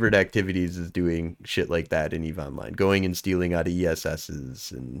my favorite activities, is doing shit like that in EVE Online. Going and stealing out of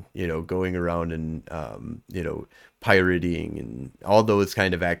ESSs, and going around and pirating, and all those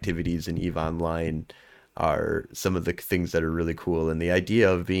kind of activities in EVE Online are some of the things that are really cool. And the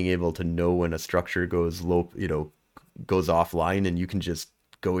idea of being able to know when a structure goes low, goes offline, and you can just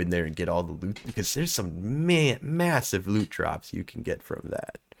go in there and get all the loot, because there's some massive loot drops you can get from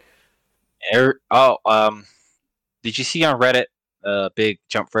that. Did you see on Reddit big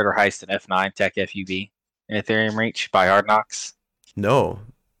jump freighter heist in F9 Tech FUV in Ethereum Reach by Hard Knocks? No.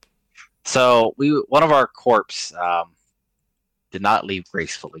 So one of our corps did not leave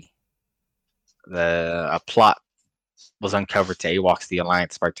gracefully. A plot was uncovered to AWACS the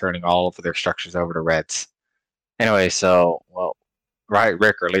Alliance by turning all of their structures over to Reds. Anyway,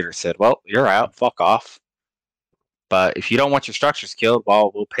 Rick, our leader, said, well, you're out, fuck off. But if you don't want your structures killed,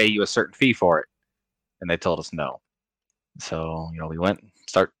 well, we'll pay you a certain fee for it. And they told us no. So, we went and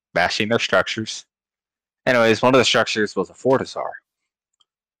start bashing their structures. Anyways, one of the structures was a Fortizar.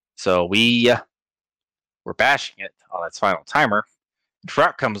 So we were bashing it on its final timer. And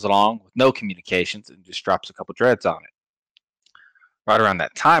Frat comes along with no communications and just drops a couple dreads on it. Right around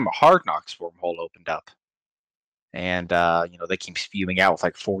that time, a Hard Knocks wormhole opened up. And, they came spewing out with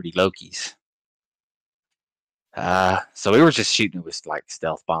like 40 Lokis. So we were just shooting with like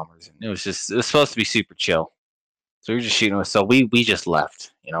stealth bombers. And it was supposed to be super chill. So we were just shooting with, so we just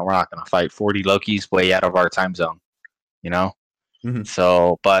left. We're not going to fight 40 Lokis way out of our time zone. Mm-hmm.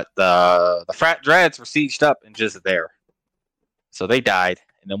 So, but the Frat dreads were sieged up and just there. So they died.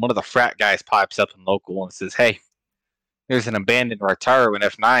 And then one of the Frat guys pipes up in local and says, hey, there's an abandoned Raitaru in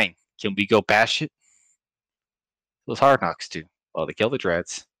F9. Can we go bash it? Those Hard Knocks too. Well, they kill the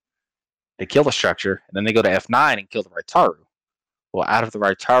dreads. They kill the structure. And then they go to F9 and kill the Raitaru. Well, out of the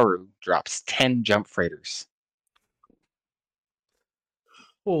Raitaru drops 10 jump freighters.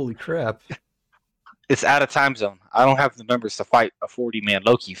 Holy crap. It's out of time zone. I don't have the numbers to fight a 40-man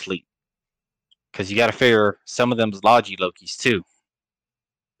Loki fleet. Because you got to figure some of them's Logi Lokis too.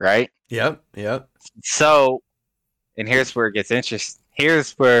 Right? Yep. So, and here's where it gets interesting.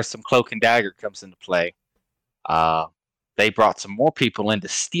 Here's where some cloak and dagger comes into play. They brought some more people in to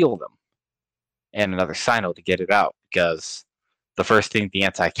steal them. And another Sino to get it out. Because the first thing the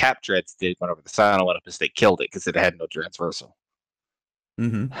anti-cap dreads did whenever the Sino went up is they killed it because it had no transversal.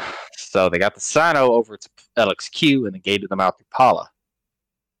 Mm-hmm. So they got the Sino over to LXQ and then gated them out through Pala.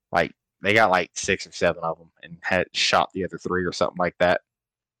 Like, they got like 6 or 7 of them and had shot the other 3 or something like that.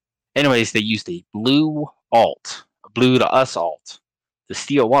 Anyways, they used a blue to us alt, to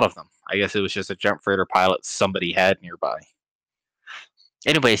steal one of them. I guess it was just a jump freighter pilot somebody had nearby.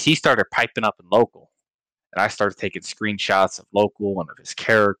 Anyways, he started piping up in local. And I started taking screenshots of local and of his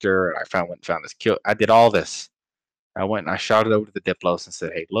character. And I went and found his kill. I did all this. I went and I shot it over to the Diplos and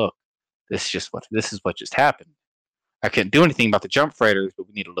said, hey, look, this is what just happened. I couldn't do anything about the jump freighters, but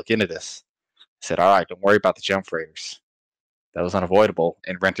we need to look into this. I said, all right, don't worry about the jump freighters. That was unavoidable,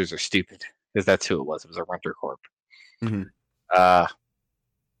 and renters are stupid. Because that's who it was. It was a renter corp. Mm-hmm.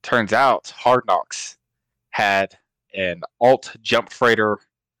 Turns out Hard Knocks had an alt jump freighter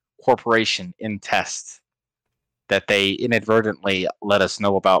corporation in test that they inadvertently let us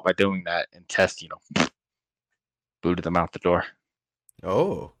know about by doing that in test, booted them out the door.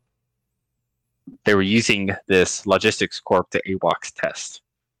 Oh. They were using this Logistics Corp to AWACS test.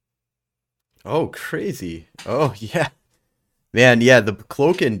 Oh, crazy. Oh, yeah. Man, yeah, the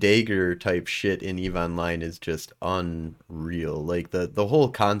cloak and dagger type shit in EVE Online is just unreal. Like the whole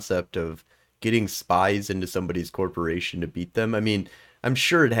concept of getting spies into somebody's corporation to beat them. I mean, I'm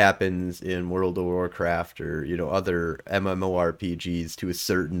sure it happens in World of Warcraft or, other MMORPGs to a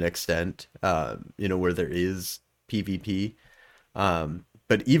certain extent, where there is PvP.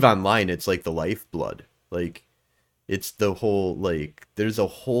 But EVE Online, it's like the lifeblood. Like, it's the whole, like, there's a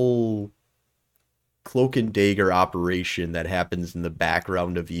whole cloak and dagger operation that happens in the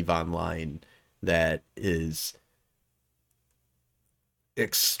background of EVE Online that is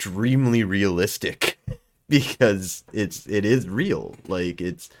extremely realistic because it is real. Like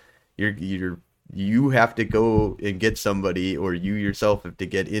you have to go and get somebody, or you yourself have to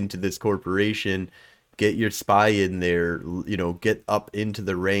get into this corporation, get your spy in there, get up into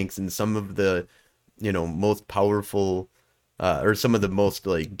the ranks, and some of the most powerful or some of the most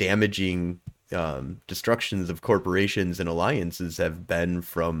like damaging destructions of corporations and alliances have been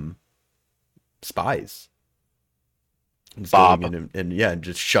from spies. Just Bob. going in and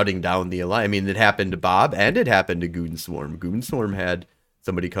just shutting down the alliance. I mean, it happened to Bob and it happened to Goonswarm. Goonswarm had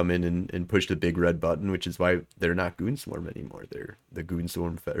somebody come in and push the big red button, which is why they're not Goonswarm anymore. They're the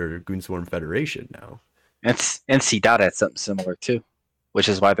Goonswarm Federation now. It's NC Dot had something similar too, which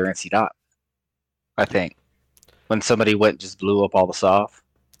is why they're NC Dot. I think when somebody went and just blew up all the SOF.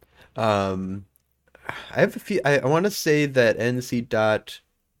 I have a few. I want to say that NC Dot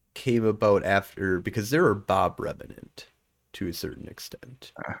came about after, because there were Bob Revenant to a certain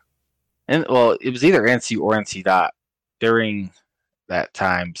extent. And well, it was either NC or NC Dot. During that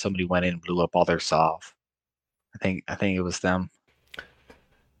time, somebody went in and blew up all their SOF. I think it was them.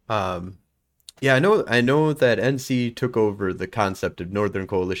 Yeah, I know that NC took over the concept of Northern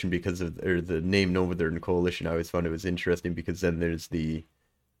Coalition because of, or the name Northern Coalition. I always found it was interesting because then there's the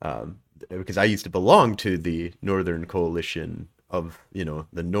because I used to belong to the Northern Coalition of,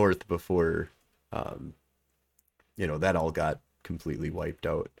 the North before, that all got completely wiped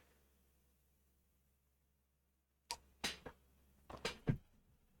out.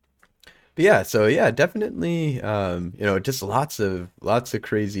 But yeah, so yeah, definitely, just lots of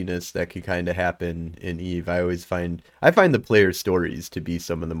craziness that could kind of happen in Eve. I find the player stories to be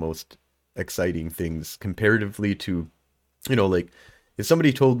some of the most exciting things comparatively to, like, if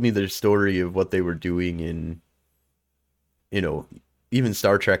somebody told me their story of what they were doing in, even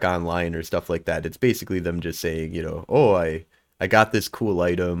Star Trek Online or stuff like that, it's basically them just saying, oh, I got this cool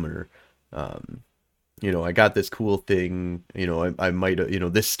item, or, I got this cool thing, I might,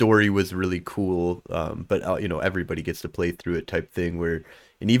 this story was really cool, but, everybody gets to play through it type thing, where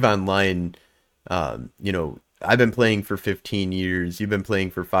in EVE Online, I've been playing for 15 years, you've been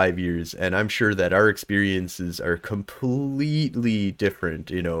playing for 5 years, and I'm sure that our experiences are completely different,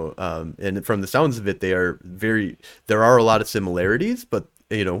 and from the sounds of it, there are a lot of similarities, but,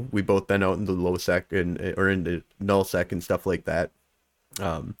 we've both been out in the low sec or in the null sec and stuff like that.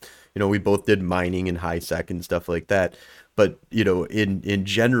 We both did mining and high sec and stuff like that, but, in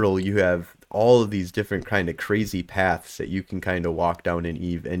general, you have all of these different kind of crazy paths that you can kind of walk down in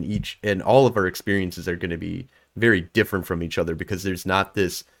Eve, and all of our experiences are going to be very different from each other because there's not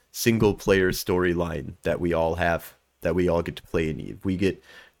this single player storyline that we all get to play in Eve. We get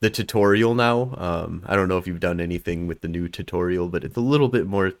the tutorial now. I don't know if you've done anything with the new tutorial, but it's a little bit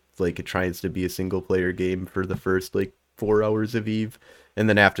more like it tries to be a single player game for the first like 4 hours of Eve, and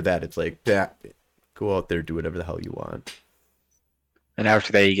then after that it's like, go out there, do whatever the hell you want. And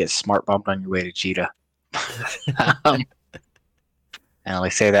after that, you get smart bumped on your way to Cheetah. And I only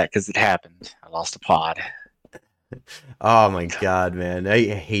say that because it happened. I lost a pod. Oh my god, man! I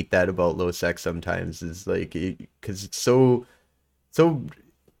hate that about low sec sometimes. Is like, because it's so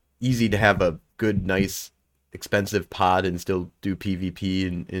easy to have a good, nice, expensive pod and still do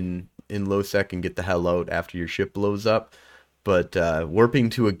PvP in low sec and get the hell out after your ship blows up. But warping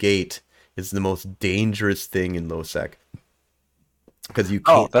to a gate is the most dangerous thing in low sec. Because you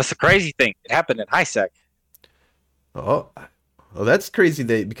can't. Oh, that's the crazy thing. It happened in high sec. Oh, well, that's crazy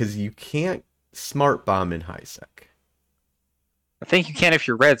because you can't smart bomb in high sec. I think you can if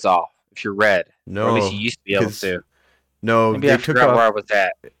your red's off. If you're red. No. Or at least you used to be able to. No, maybe I forgot where I was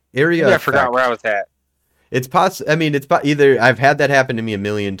at. Area. Maybe I forgot where I was at. It's possible. I mean, it's either I've had that happen to me a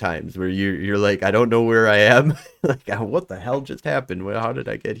million times where you're like, I don't know where I am. Like, what the hell just happened? How did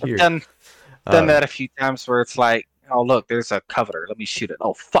I get here? I've done that a few times where it's like, Oh, look, there's a Coveter. Let me shoot it.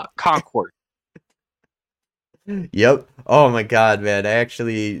 Oh, fuck, Concord. Yep. Oh my God, man. I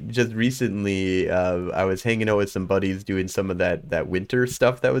actually just recently I was hanging out with some buddies doing some of that winter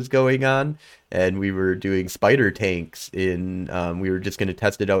stuff that was going on, and we were doing spider tanks in we were just gonna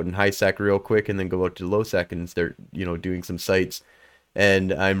test it out in high sec real quick and then go out to low sec and start, doing some sites.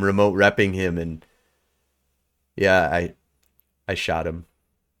 And I'm remote repping him, and yeah, I shot him.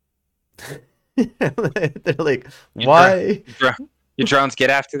 They're like, Your, dr- "Why?" your drones get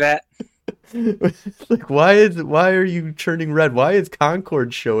after that? Like, why are you turning red? Why is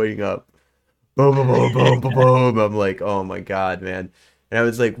Concord showing up? Boom, boom, boom, boom, boom, boom. I'm like, oh my God, man. And I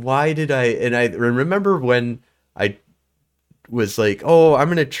was like, why did I? And I remember when I was like, oh, I'm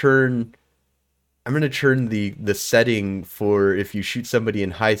gonna turn the setting for if you shoot somebody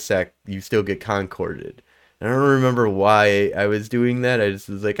in high sec, you still get concorded. And I don't remember why I was doing that. I just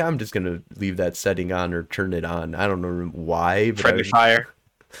was like, I'm just gonna leave that setting on or turn it on. I don't know why, but I Friendly was, fire.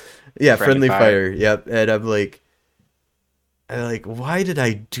 yeah, Friendly friendly fire. fire. Yep. And I'm like, why did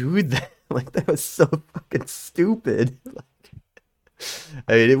I do that? Like that was so fucking stupid.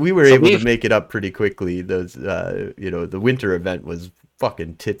 I mean, we were So able to we've make it up pretty quickly. Those, the winter event was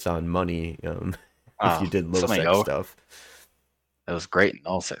fucking tits on money. If you oh, did low so many sec stuff. it was great in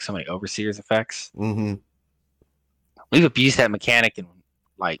all six. So many overseers effects. Mm-hmm. We've abused that mechanic, and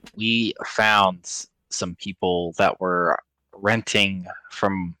like we found some people that were renting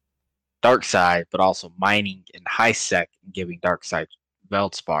from Darkside, but also mining in high sec and giving Darkside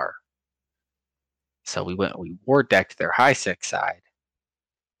Veldspar. So we war decked their high sec side,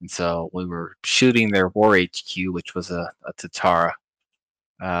 and so we were shooting their war HQ, which was a Tatara.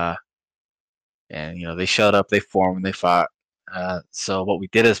 Uh, and they showed up, they formed, they fought. So what we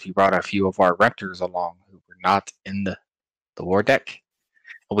did is we brought a few of our renters along who were not in the war deck.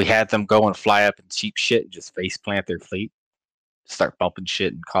 We had them go and fly up and cheap shit, and just face plant their fleet, start bumping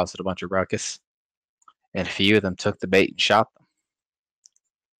shit and causing a bunch of ruckus. And a few of them took the bait and shot them.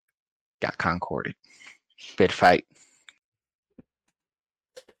 Got concorded. Bid fight.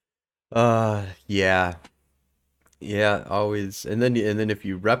 Yeah. Yeah, always. And then if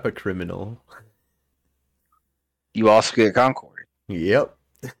you rep a criminal, You also get concorded. yep.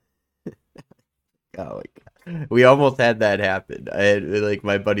 Oh my God. We almost had that happen. Like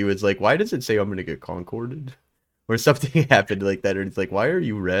my buddy was like, "Why does it say I'm gonna get concorded?" Or something happened like that, and it's like, "Why are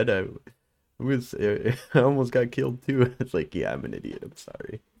you red?" I almost got killed too. It's like, yeah, I'm an idiot. I'm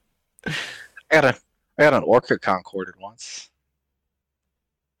sorry. I got an orca concorded once.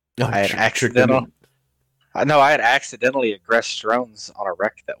 Oh, I had trick them accidental. in. I know I had accidentally aggressed drones on a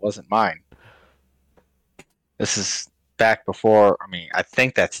wreck that wasn't mine. This is back before. I mean, I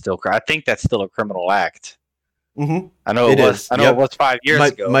think that's still a criminal act. Mm-hmm. I know it It was. is. I know it Yep. was 5 years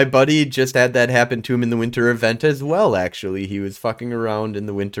ago. My buddy just had that happen to him in the winter event as well. Actually, he was fucking around in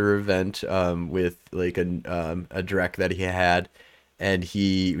the winter event with like a direct that he had, and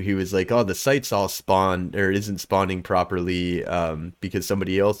he was like, "Oh, the site's all spawned or isn't spawning properly because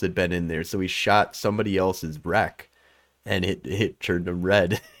somebody else had been in there." So he shot somebody else's wreck, and it turned him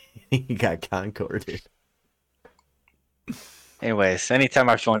red. He got concorded. Anyways, anytime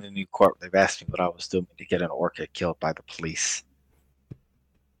I've joined a new corp, they've asked me what I was doing to get an orca killed by the police.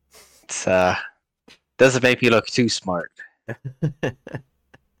 It's doesn't make me look too smart.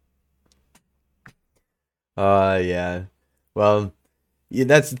 Yeah. Well, yeah,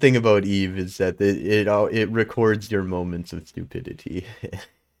 that's the thing about Eve is that it records your moments of stupidity.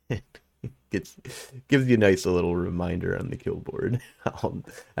 Gets gives you a nice little reminder on the kill board.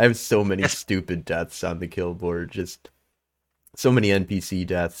 I have so many stupid deaths on the kill board, just so many NPC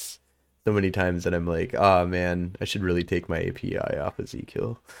deaths, so many times that I'm like, oh man, I should really take my API off of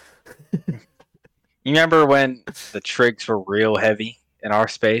Zkill. You remember when the trigs were real heavy in our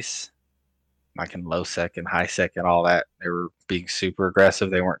space? Like in low sec and high sec and all that. They were being super aggressive.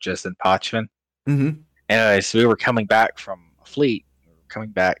 They weren't just in Pochman. Mm-hmm. Anyway, so we were coming back from a fleet. We were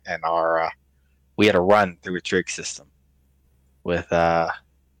coming back, and we had a run through a trig system with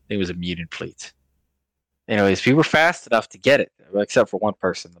it was a mutant fleet. Anyways, we were fast enough to get it, except for one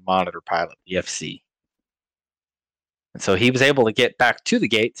person, the monitor pilot, the FC. And so he was able to get back to the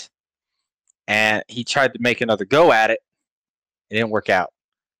gate, and he tried to make another go at it. It didn't work out.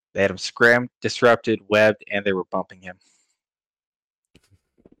 They had him scrammed, disrupted, webbed, and they were bumping him.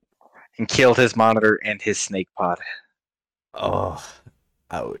 And killed his monitor and his snake pod. Oh,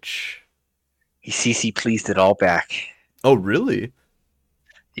 ouch. He CC pleased it all back. Oh, really?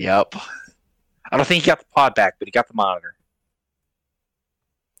 Yep. I don't think he got the pod back, but he got the monitor.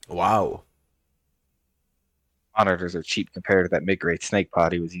 Wow. Monitors are cheap compared to that mid-grade snake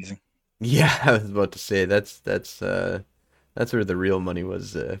pod he was using. Yeah, I was about to say that's where the real money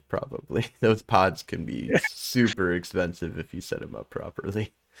was, probably. Those pods can be super expensive if you set them up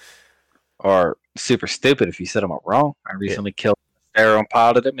properly. Or super stupid if you set him up wrong. I Yeah. recently killed a Pharaoh and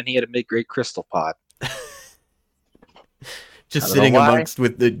potted him, and he had a mid-grade crystal pod. I Just don't know sitting why. amongst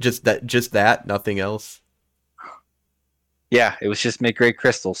with the just that, nothing else. Yeah, it was just mid-grade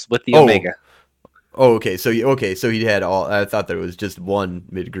crystals with the Oh, Omega. oh, okay. So he had all. I thought there was just one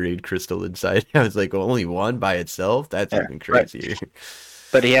mid-grade crystal inside. I was like, only one by itself? That's Yeah, even but crazier.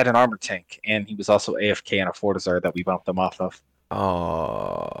 but he had an armor tank, and he was also AFK in a Fortizar that we bumped him off of.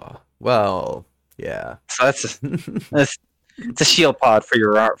 Oh, well, yeah. So that's it's a shield pod for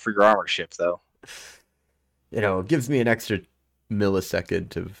your armor ship, though. It gives me an extra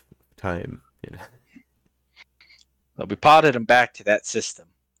millisecond of time. So we potted him back to that system,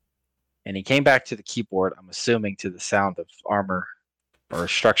 and he came back to the keyboard. I'm assuming to the sound of armor or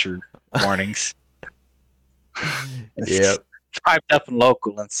structure warnings. Yep. Typed up in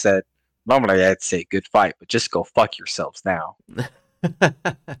local and said, "Normally I'd say good fight, but just go fuck yourselves now."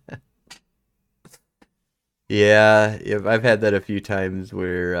 Yeah, yep, I've had that a few times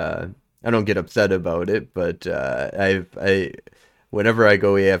where I don't get upset about it, but whenever I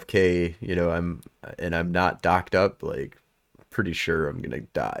go AFK, I'm not docked up, like pretty sure I'm gonna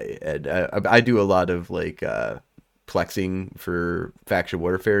die. And I do a lot of like plexing for faction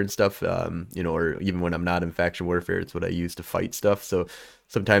warfare and stuff, or even when I'm not in faction warfare, it's what I use to fight stuff. So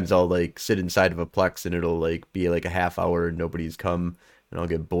sometimes I'll like sit inside of a plex and it'll like be like a half hour and nobody's come, and I'll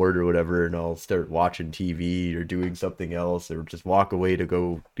get bored or whatever, and I'll start watching TV or doing something else, or just walk away to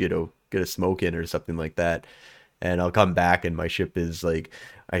go, get a smoke in or something like that. And I'll come back and my ship is like,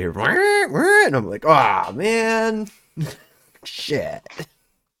 I hear, "Wah, wah," and I'm like, oh man, shit.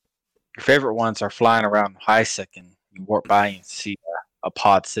 Your favorite ones are flying around Hisek, and you warp by and see a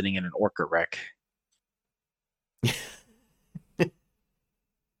pod sitting in an Orca wreck.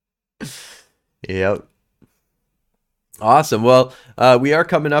 Yep. Awesome. Well, we are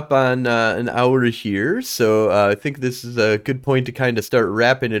coming up on an hour here, so I think this is a good point to kind of start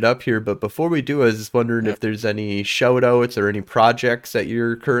wrapping it up here. But before we do, I was just wondering Yep. if there's any shout outs or any projects that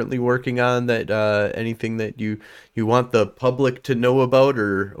you're currently working on, that anything that you want the public to know about,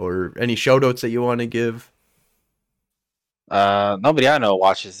 or any shout outs that you want to give. Nobody I know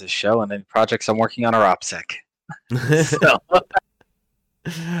watches this show, and then projects I'm working on are OPSEC. So,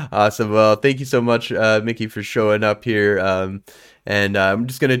 Awesome. Well, thank you so much, Mickey, for showing up here. And I'm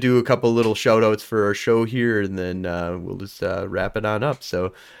just gonna do a couple little shout outs for our show here, and then we'll just wrap it on up.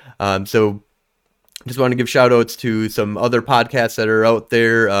 So just want to give shout outs to some other podcasts that are out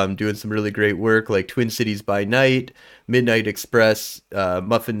there, doing some really great work, like Twin Cities by Night, Midnight Express,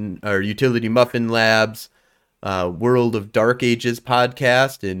 Muffin or Utility Muffin Labs, World of Dark Ages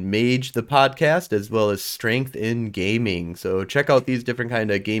podcast, and Mage the podcast, as well as Strength in Gaming. So check out these different kind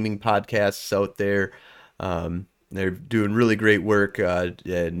of gaming podcasts out there. They're doing really great work,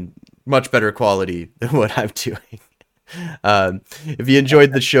 and much better quality than what I'm doing. If you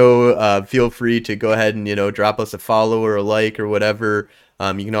enjoyed the show, feel free to go ahead and drop us a follow or a like or whatever.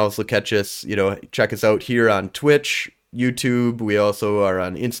 You can also catch us, check us out here on Twitch, YouTube. We also are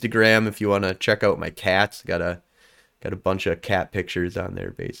on Instagram if you want to check out my cats. Got a bunch of cat pictures on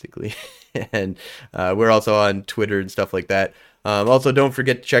there basically, and we're also on Twitter and stuff like that. Also, don't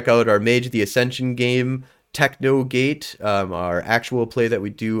forget to check out our Mage the Ascension game, Technogate, our actual play that we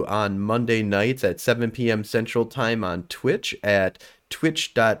do on Monday nights at 7 p.m. Central Time on Twitch at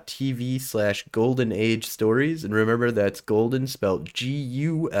twitch.tv/Golden Age Stories. And remember, that's golden spelled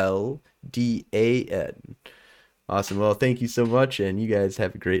Guldan. Awesome. Well, thank you so much, and you guys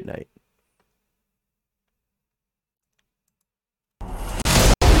have a great night.